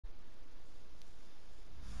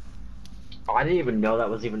Oh, I didn't even know that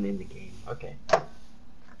was even in the game. Okay.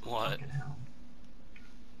 What? Fucking hell.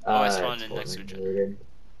 Oh, I spawned in next to each other.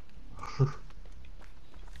 other.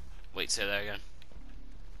 Wait, say that again.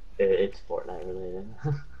 It's Fortnite related.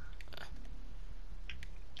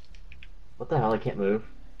 What the hell? I can't move.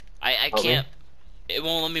 I Help can't. me. It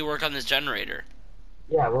won't let me work on this generator.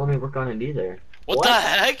 Yeah, well, let me work on it either. What the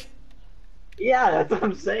heck? Yeah, that's what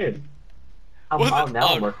I'm saying. Now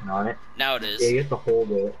I'm working on it. Now it Yeah, is. you have to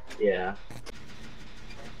hold it. Yeah.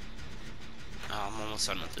 Oh, I'm almost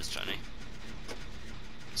done with this, Jenny.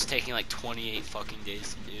 It's taking like 28 fucking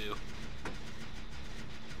days to do.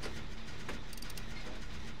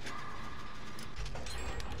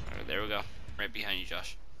 Alright, there we go. Right behind you,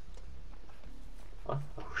 Josh. Oh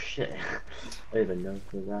shit. I didn't even know it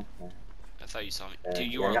was that fast. I thought you saw me.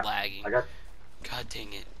 Dude, you Yeah, are lagging. I got. God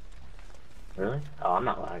dang it. Really? Oh, I'm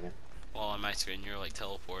not lagging. Well, on my screen, you're like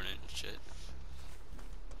teleporting and shit.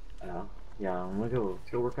 Oh. Yeah, I'm gonna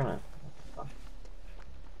go work on it.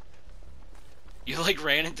 You like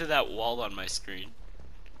ran into that wall on my screen.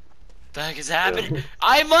 What the heck is happening?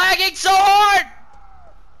 I'm lagging so hard!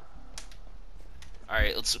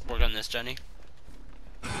 Alright, let's work on this, Jenny.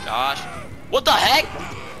 Josh. What the heck?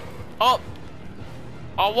 Oh.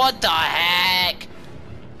 Oh, what the heck?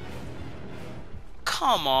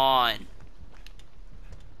 Come on.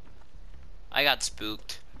 I got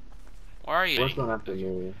spooked. Where are you? What's going after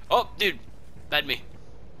me? Oh, dude. Med me.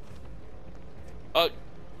 Oh,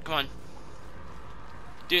 come on.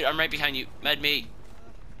 Dude, I'm right behind you. Med me.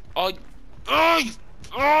 Oh,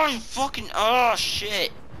 you fucking, oh,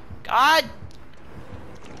 shit. God.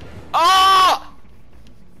 Oh!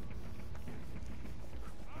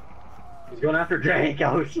 He's going after Drake.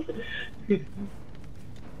 Oh shit.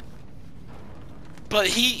 But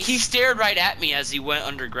he stared right at me as he went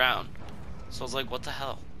underground. So I was like, what the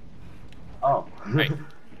hell? Oh. Right.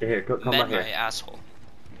 Here, come Med right here. my asshole.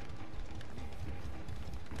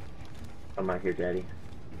 Come right here, Daddy.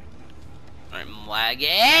 I'm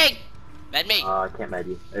lagging! Med me! I can't med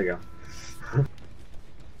you. There you go.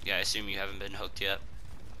 Yeah, I assume you haven't been hooked yet.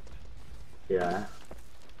 Yeah.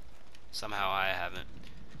 Somehow I haven't.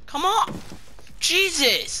 Come on!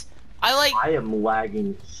 Jesus! I am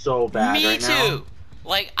lagging so bad me right too! now.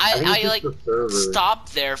 Like, I like, the server.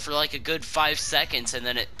 stopped there for like a good 5 seconds and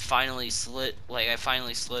then it finally slid, like, I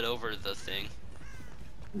finally slid over the thing.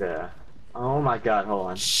 Yeah. Oh my god, hold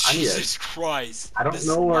on. Jesus Christ. I don't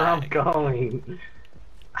know where I'm going.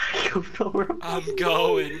 I don't know where I'm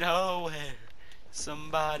going nowhere.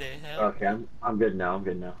 Somebody help. Okay, I'm good now, I'm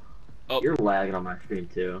good now. Oh. You're lagging on my screen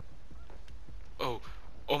too. Oh.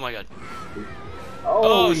 Oh my god.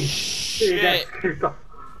 Oh shit.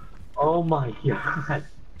 Oh my god.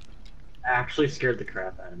 Actually scared the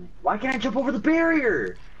crap out of me. Why can't I jump over the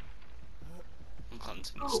barrier? I'm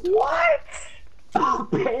cleansing this stuff. What? Oh,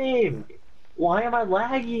 pain! Why am I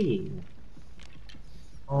lagging?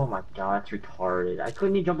 Oh my god, it's retarded. I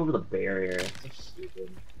couldn't even jump over the barrier. It's so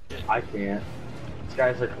stupid. I can't. This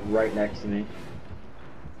guy's like right next to me.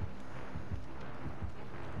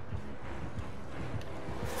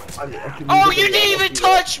 Oh, you didn't even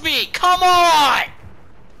touch me! Come on!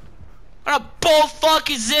 What a bullfuck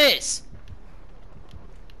is this?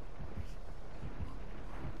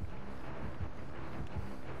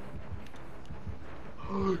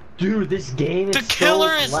 Dude, this game is The killer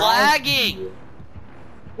so is laggy. lagging!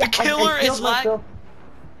 The killer is lagging!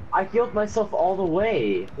 I healed myself all the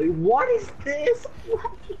way. Like, what is this? I'm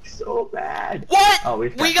lagging so bad. What? Oh, we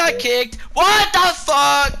got kicked. What the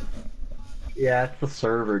fuck? Yeah, it's the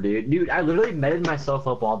server, dude. Dude, I literally meted myself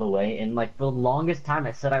up all the way, and like for the longest time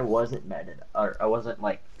I said I wasn't meted, or I wasn't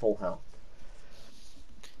like full health.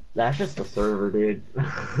 That's just the server, dude.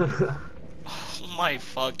 Oh my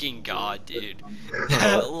fucking god, dude.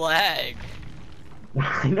 That lag.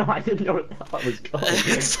 I know, I didn't know where the hell I was going.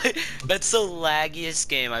 That's the laggiest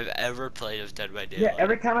game I've ever played of Dead by Daylight. Yeah,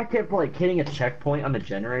 every time I kept like hitting a checkpoint on the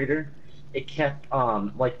generator, it kept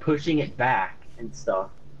like pushing it back and stuff.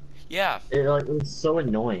 Yeah. It like it was so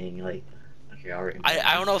annoying. Like, okay, alright.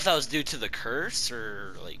 I don't know if that was due to the curse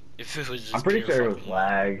or like if it was just. I'm pretty sure it was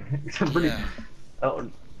lag. Yeah. Oh.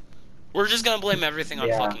 We're just gonna blame everything on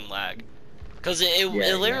fucking lag, cause it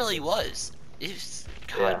literally was. It's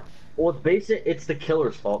God. Yeah. Well, it's the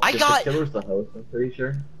killer's fault. The killer's the host, I'm pretty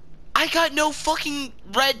sure. I got no fucking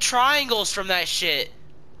red triangles from that shit.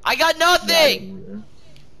 I got nothing.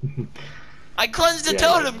 I cleansed the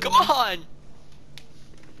totem. Come on.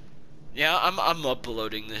 Yeah, I'm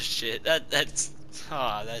uploading this shit. That's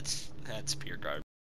pure garbage.